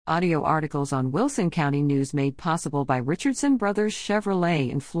Audio articles on Wilson County News made possible by Richardson Brothers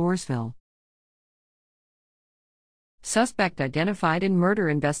Chevrolet in Floresville. Suspect identified in murder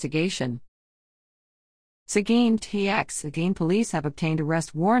investigation. Seguin, TX. Seguin police have obtained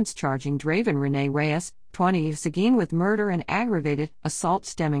arrest warrants charging Draven Rene Reyes, 20, of Seguin with murder and aggravated assault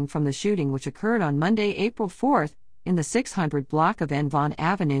stemming from the shooting which occurred on Monday, April 4, in the 600 block of N. Vaughn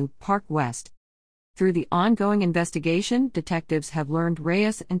Avenue, Park West. Through the ongoing investigation, detectives have learned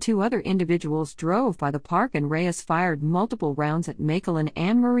Reyes and two other individuals drove by the park and Reyes fired multiple rounds at Makelin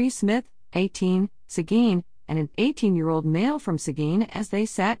Anne-Marie Smith, 18, Seguin, and an 18-year-old male from Seguin as they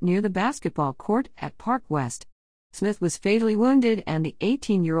sat near the basketball court at Park West. Smith was fatally wounded and the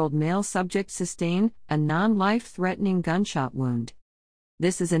 18-year-old male subject sustained a non-life-threatening gunshot wound.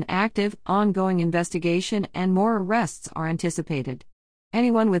 This is an active, ongoing investigation and more arrests are anticipated.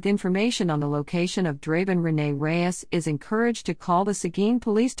 Anyone with information on the location of Draven Rene Reyes is encouraged to call the Seguin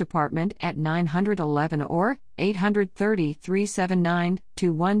Police Department at 911 or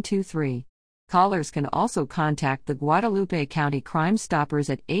 830-379-2123. Callers can also contact the Guadalupe County Crime Stoppers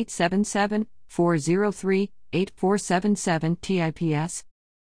at 877-403-8477 TIPS.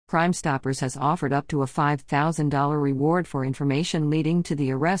 Crime Stoppers has offered up to a $5,000 reward for information leading to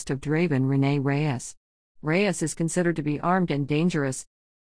the arrest of Draven Rene Reyes. Reyes is considered to be armed and dangerous.